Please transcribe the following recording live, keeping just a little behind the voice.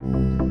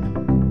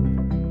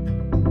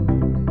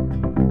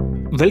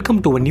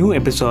welcome to a new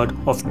episode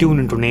of Tune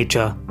into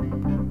Nature.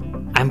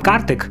 I'm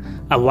Karthik,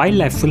 a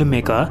wildlife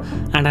filmmaker,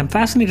 and I'm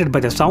fascinated by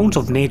the sounds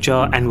of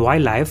nature and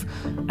wildlife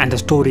and the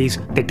stories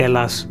they tell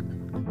us.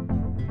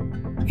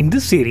 In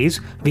this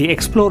series, we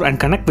explore and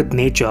connect with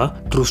nature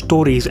through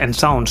stories and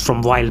sounds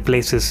from wild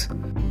places.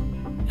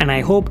 And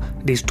I hope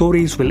these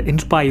stories will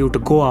inspire you to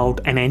go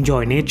out and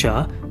enjoy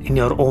nature in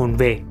your own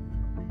way.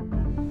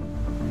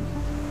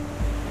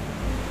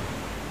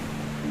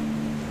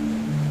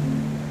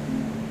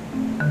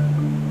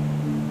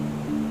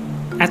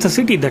 As a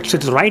city that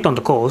sits right on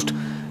the coast,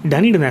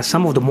 Dunedin has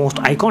some of the most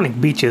iconic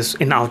beaches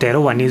in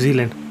Aotearoa, New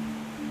Zealand.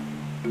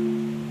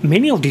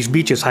 Many of these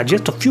beaches are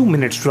just a few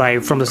minutes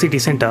drive from the city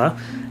centre,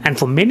 and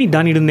for many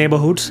Dunedin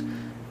neighbourhoods,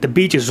 the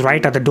beach is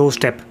right at the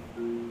doorstep.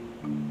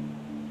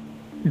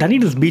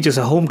 Dunedin's beaches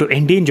are home to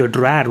endangered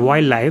rare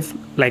wildlife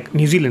like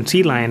New Zealand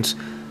sea lions,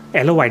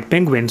 yellow white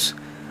penguins,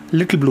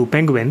 little blue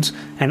penguins,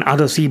 and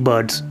other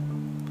seabirds.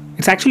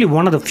 It's actually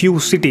one of the few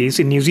cities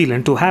in New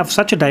Zealand to have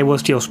such a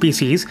diversity of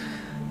species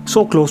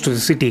so close to the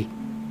city.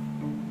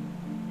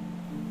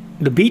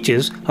 The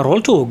beaches are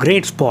also a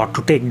great spot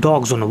to take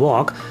dogs on a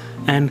walk,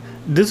 and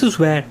this is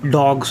where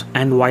dogs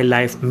and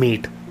wildlife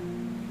meet.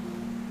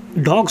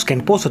 Dogs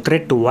can pose a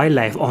threat to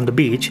wildlife on the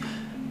beach,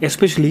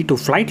 especially to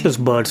flightless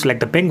birds like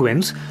the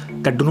penguins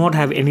that do not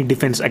have any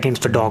defense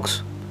against the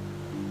dogs.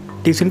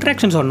 These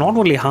interactions are not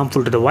only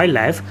harmful to the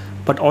wildlife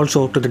but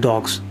also to the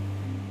dogs.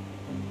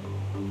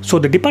 So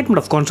the Department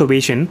of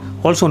Conservation,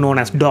 also known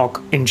as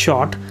DOC in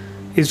short,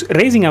 is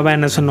raising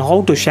awareness on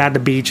how to share the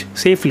beach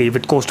safely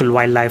with coastal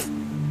wildlife.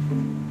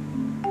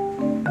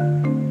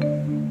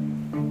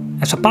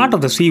 As a part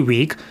of the Sea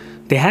Week,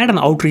 they had an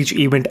outreach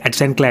event at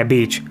St. Clair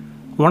Beach,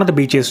 one of the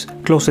beaches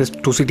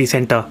closest to city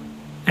centre,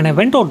 and I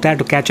went out there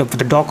to catch up with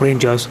the DOC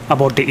rangers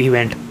about the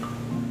event.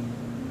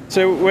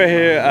 So we're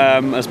here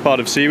as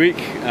part of Sea Week.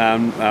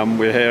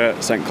 We're here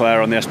at St.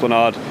 Clair on the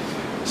Esplanade,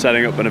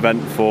 setting up an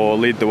event for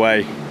Lead the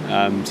Way.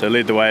 So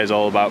Lead the Way is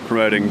all about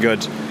promoting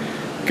good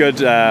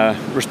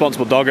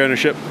responsible dog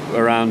ownership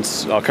around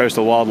our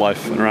coastal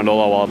wildlife and around all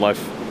our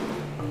wildlife.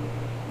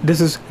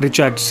 This is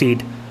Richard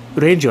Seed,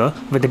 Ranger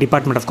with the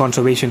Department of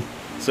Conservation.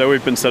 So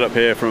we've been set up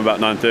here from about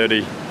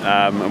 9:30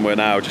 and we're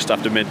now just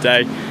after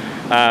midday.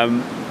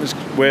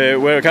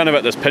 We're kind of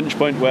at this pinch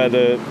point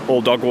where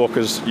all dog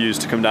walkers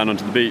used to come down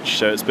onto the beach,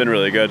 so it's been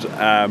really good.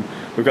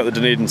 We've got the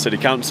Dunedin City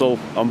Council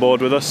on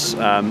board with us,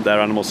 their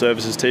animal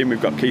services team.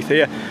 We've got Keith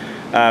here.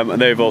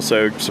 And they've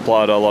also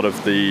supplied a lot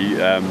of the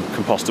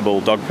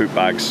compostable dog poop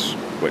bags,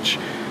 which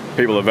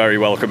people are very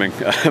welcoming.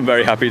 I'm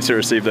very happy to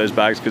receive those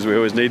bags because we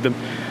always need them.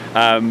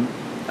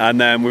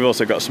 And then we've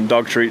also got some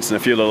dog treats and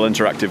a few little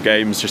interactive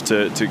games just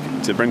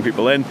to bring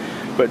people in.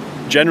 But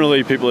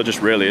generally people are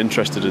just really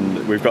interested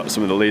in, we've got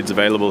some of the leads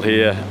available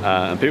here,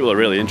 and people are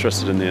really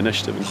interested in the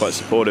initiative and quite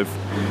supportive.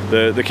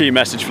 The key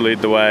message for Lead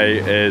the Way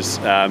is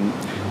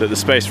that the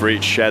space for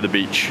each share the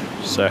beach.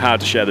 So how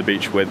to share the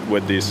beach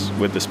with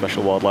this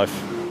special wildlife.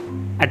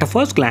 At a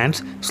first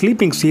glance,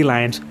 sleeping sea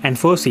lions and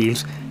fur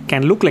seals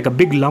can look like a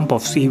big lump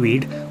of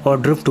seaweed or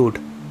driftwood.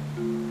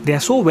 They are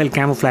so well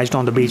camouflaged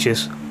on the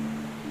beaches.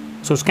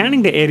 So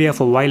scanning the area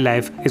for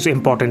wildlife is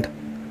important.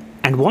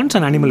 And once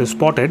an animal is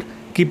spotted,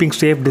 keeping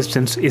safe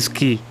distance is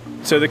key.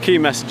 So the key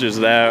messages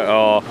there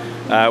are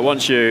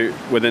once you're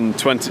within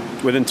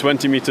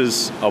 20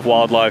 metres of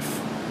wildlife,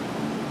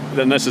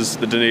 then this is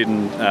the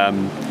Dunedin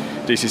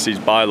DCC's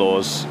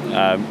bylaws.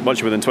 Once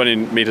you're within 20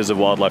 metres of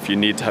wildlife, you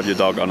need to have your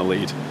dog on a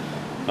lead.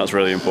 That's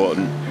really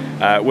important.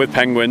 With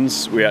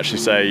penguins, we actually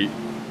say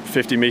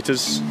 50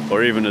 metres,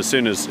 or even as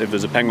soon as if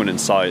there's a penguin in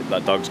sight,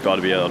 that dog's got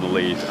to be on a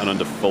lead and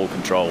under full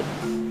control.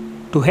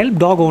 To help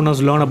dog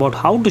owners learn about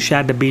how to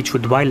share the beach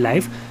with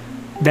wildlife,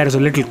 there is a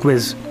little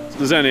quiz.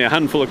 There's only a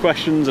handful of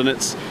questions, and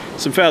it's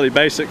some fairly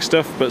basic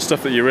stuff, but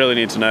stuff that you really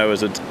need to know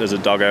as a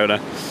dog owner.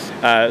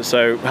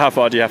 So how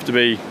far do you have to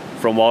be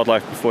from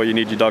wildlife before you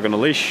need your dog on a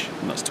leash?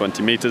 And that's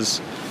 20 metres.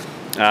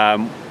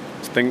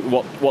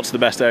 What's the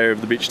best area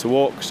of the beach to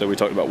walk? So we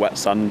talked about wet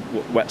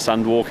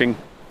sand walking.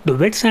 The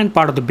wet sand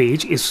part of the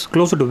beach is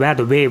closer to where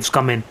the waves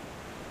come in.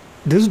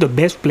 This is the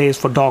best place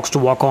for dogs to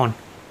walk on.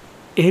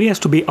 Areas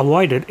to be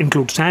avoided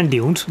include sand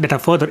dunes that are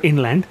further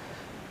inland,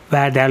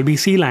 where there will be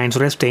sea lions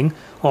resting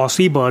or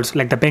seabirds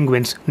like the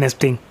penguins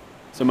nesting.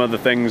 Some other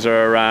things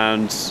are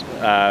around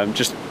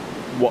just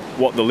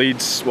what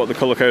the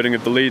colour coding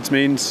of the leads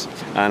means,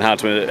 and how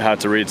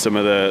to read some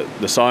of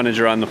the signage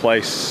around the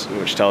place,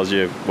 which tells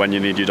you when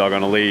you need your dog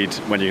on a lead,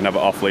 when you can have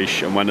it off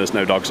leash, and when there's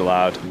no dogs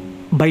allowed.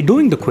 By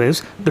doing the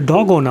quiz, the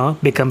dog owner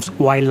becomes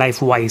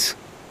wildlife wise.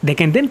 They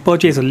can then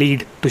purchase a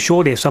lead to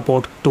show their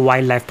support to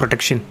wildlife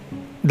protection.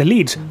 The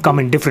leads come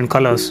in different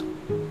colours.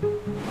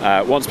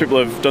 Once people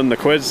have done the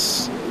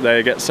quiz,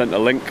 they get sent a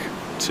link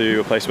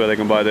to a place where they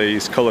can buy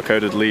these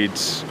colour-coded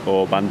leads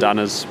or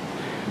bandanas.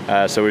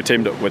 So we've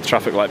teamed up with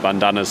Traffic Light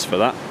Bandanas for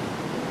that.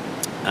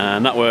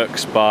 And that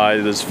works by,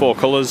 there's 4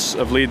 colours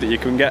of lead that you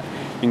can get.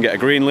 You can get a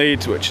green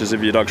lead, which is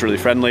if your dog's really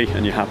friendly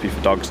and you're happy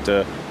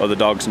for other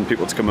dogs and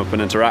people to come up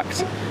and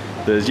interact.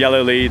 There's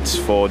yellow leads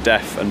for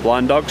deaf and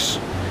blind dogs.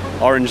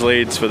 orange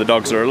leads for the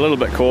dogs that are a little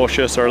bit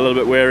cautious or a little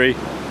bit wary,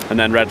 and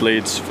then red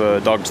leads for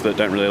dogs that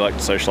don't really like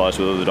to socialise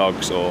with other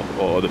dogs or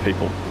other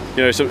people.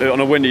 You know, so on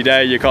a windy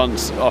day, you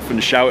can't often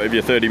shout if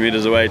you're 30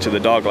 metres away to the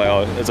dog, like,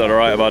 oh, is that all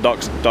right if our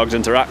dogs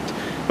interact?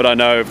 But I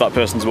know if that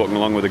person's walking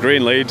along with a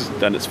green lead,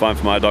 then it's fine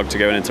for my dog to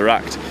go and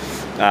interact.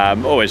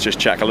 Always just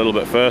check a little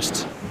bit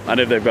first. And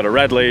if they've got a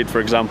red lead, for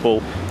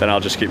example, then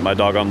I'll just keep my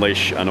dog on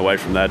leash and away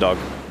from their dog.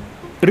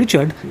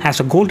 Richard has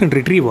a golden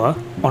retriever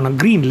on a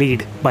green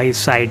lead by his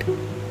side.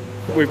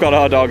 We've got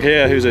our dog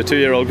here who's a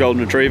 2-year-old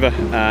golden retriever,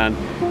 and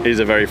he's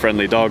a very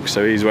friendly dog,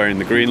 so he's wearing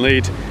the green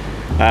lead.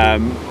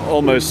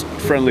 Almost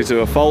friendly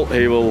to a fault.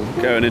 He will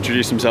go and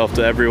introduce himself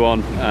to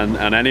everyone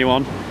and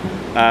anyone,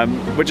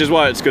 which is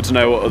why it's good to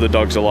know what other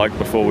dogs are like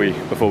before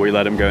we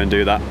let him go and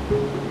do that.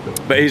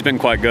 But he's been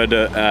quite good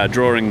at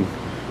drawing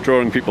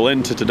people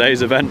into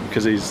today's event,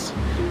 because he's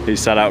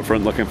sat out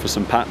front looking for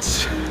some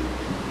pats.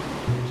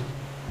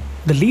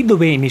 The Lead the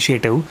Way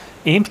initiative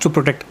aims to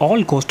protect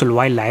all coastal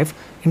wildlife,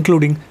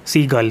 including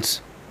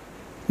seagulls.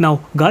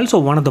 Now, gulls are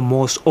one of the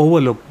most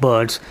overlooked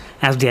birds,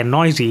 as they are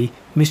noisy,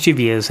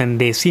 mischievous, and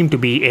they seem to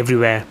be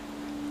everywhere.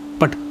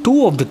 But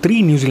 2 of the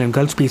 3 New Zealand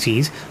gull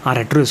species are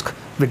at risk,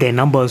 with their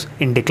numbers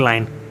in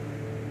decline.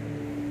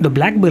 The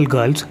black-billed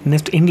gulls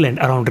nest inland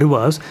around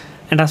rivers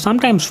and are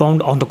sometimes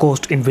found on the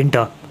coast in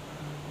winter.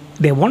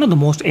 They are one of the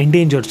most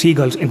endangered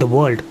seagulls in the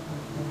world.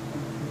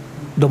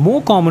 The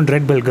more common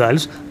red-billed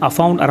gulls are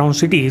found around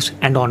cities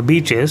and on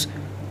beaches,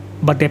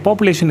 but their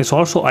population is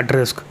also at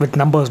risk, with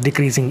numbers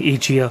decreasing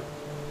each year.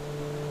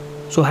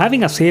 So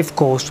having a safe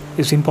coast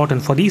is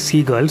important for these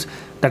seagulls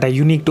that are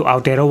unique to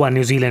Aotearoa,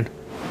 New Zealand.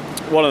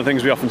 One of the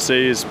things we often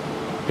see is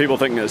people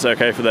think it's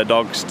okay for their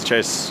dogs to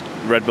chase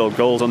red-billed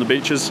gulls on the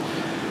beaches.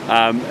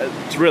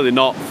 It's really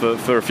not,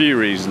 for a few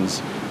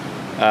reasons.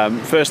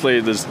 Firstly,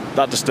 there's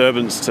that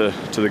disturbance to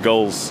the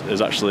gulls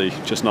is actually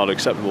just not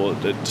acceptable.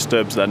 It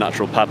disturbs their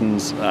natural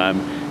patterns,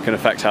 can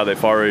affect how they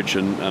forage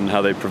and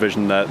how they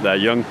provision their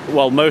young.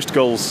 While most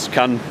gulls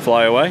can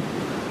fly away,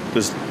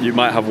 you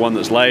might have one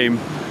that's lame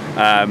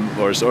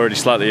or is already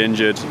slightly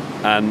injured,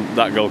 and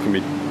that gull can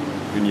be,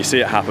 when you see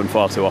it happen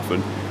far too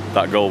often,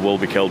 that gull will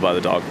be killed by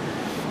the dog.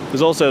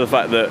 There's also the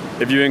fact that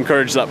if you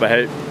encourage that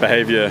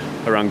behaviour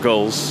around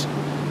gulls,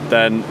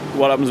 then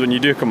what happens when you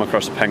do come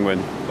across a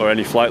penguin or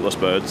any flightless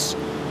birds,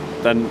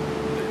 then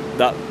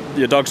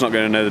your dog's not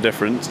going to know the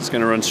difference. It's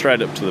going to run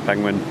straight up to the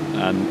penguin,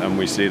 and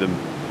we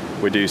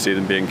do see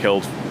them being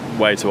killed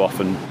way too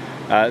often.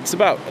 It's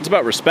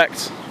about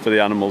respect for the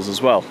animals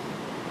as well.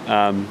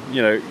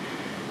 You know,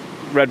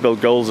 red-billed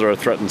gulls are a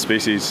threatened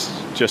species,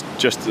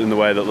 just in the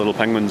way that little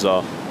penguins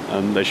are,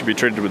 and they should be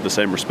treated with the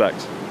same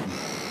respect.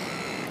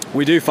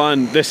 We do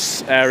find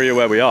this area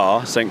where we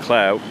are, St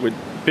Clair, with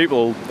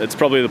people, it's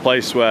probably the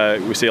place where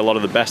we see a lot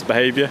of the best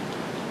behaviour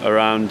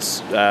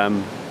around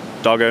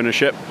dog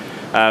ownership.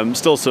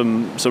 Still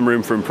some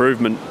room for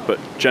improvement, but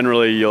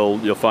generally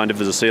you'll find if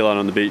there's a sea lion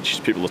on the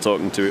beach,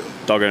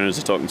 dog owners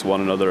are talking to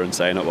one another and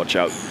saying, oh, watch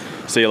out,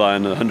 sea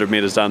lion 100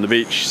 metres down the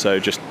beach, so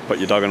just put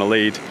your dog on a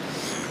lead.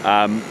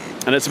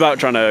 And it's about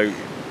trying to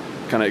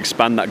kind of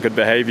expand that good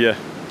behaviour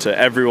to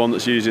everyone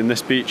that's using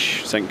this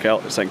beach, St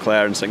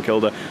Clair and St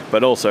Kilda,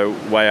 but also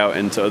way out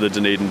into other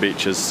Dunedin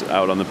beaches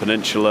out on the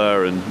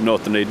peninsula and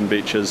North Dunedin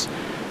beaches,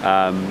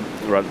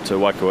 right to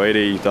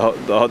Waikouaiti,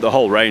 the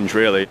whole range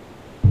really.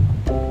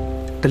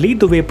 The Lead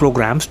the Way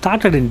program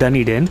started in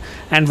Dunedin,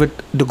 and with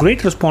the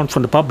great response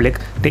from the public,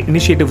 the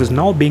initiative is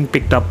now being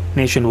picked up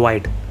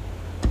nationwide.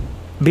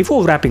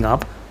 Before wrapping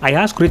up, I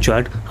asked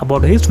Richard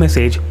about his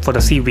message for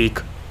the Sea Week.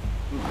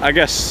 I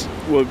guess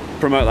we'll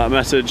promote that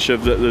message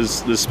of that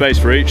there's space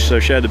for each, so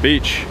share the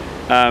beach.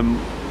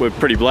 We're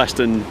pretty blessed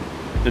in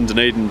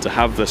Dunedin to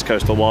have this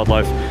coastal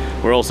wildlife.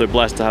 We're also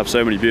blessed to have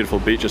so many beautiful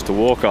beaches to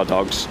walk our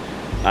dogs,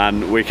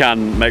 and we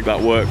can make that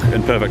work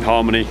in perfect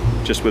harmony,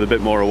 just with a bit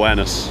more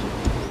awareness.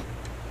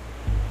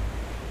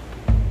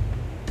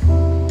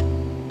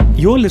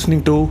 You're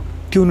listening to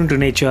Tune Into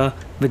Nature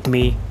with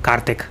me,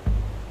 Karthik.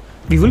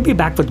 We will be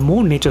back with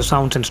more nature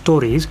sounds and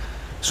stories,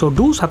 so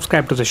do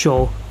subscribe to the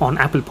show on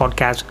Apple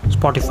Podcasts,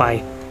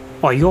 Spotify,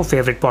 or your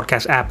favorite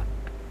podcast app.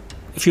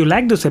 If you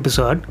like this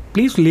episode,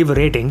 please leave a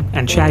rating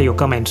and share your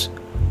comments.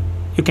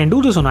 You can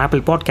do this on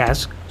Apple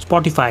Podcasts,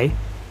 Spotify,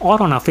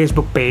 or on our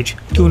Facebook page,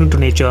 Tune Into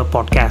Nature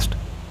Podcast.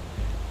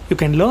 You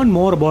can learn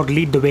more about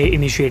Lead the Way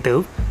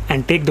initiative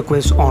and take the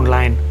quiz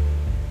online.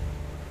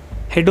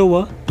 Head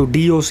over to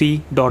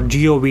doc.govt.nz.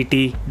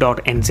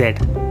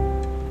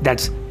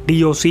 That's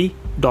doc.govt.nz.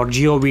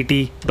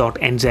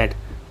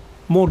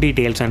 More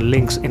details and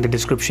links in the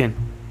description.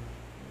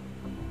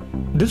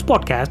 This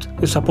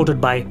podcast is supported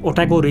by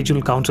Otago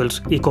Regional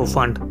Council's Eco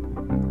Fund.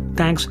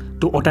 Thanks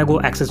to Otago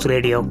Access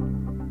Radio.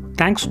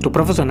 Thanks to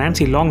Professor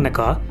Nancy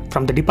Longnecker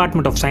from the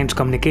Department of Science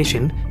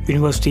Communication,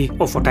 University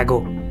of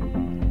Otago.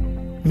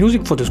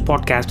 Music for this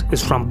podcast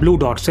is from Blue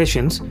Dot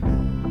Sessions.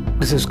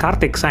 This is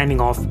Karthik signing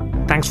off.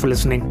 Thanks for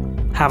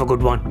listening. Have a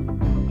good one.